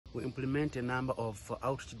We implement a number of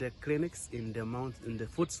out-to-date clinics in the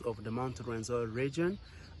foots of the Mount Rwenzori region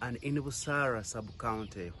and in Busara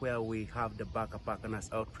sub-county, where we have the Baka nurse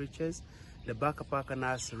outreaches. The Baka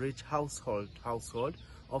nurse reach household,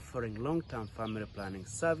 offering long-term family planning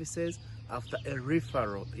services after a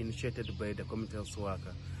referral initiated by the community health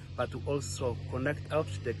worker. But we also connect out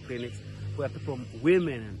to the clinics where people,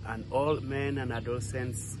 women and all men and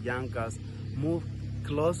adolescents, young girls, move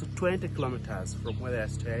close to 20 kilometers from where they are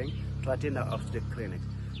staying to attend our out to the clinic.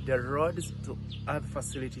 The roads to other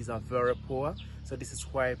facilities are very poor, so this is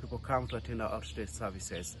why people come to attend our out to the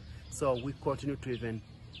services. So we continue to even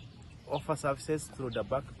offer services through the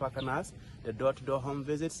backpacker nurse, the door-to-door home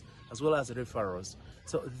visits, as well as referrals.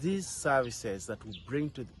 So these services that we bring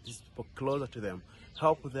to these people closer to them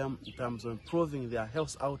help them in terms of improving their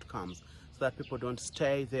health outcomes so that people don't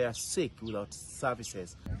stay there sick without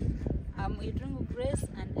services. I'm Idrungu Grace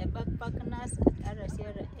and a backpacker nurse at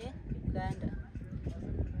RCRA Uganda.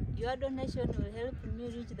 Your donation will help me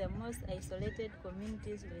reach the most isolated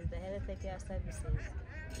communities with the healthcare services.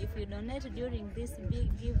 If you donate during this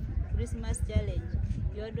big Give Christmas challenge,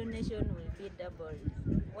 your donation will be doubled.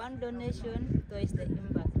 One donation towards the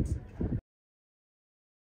impact.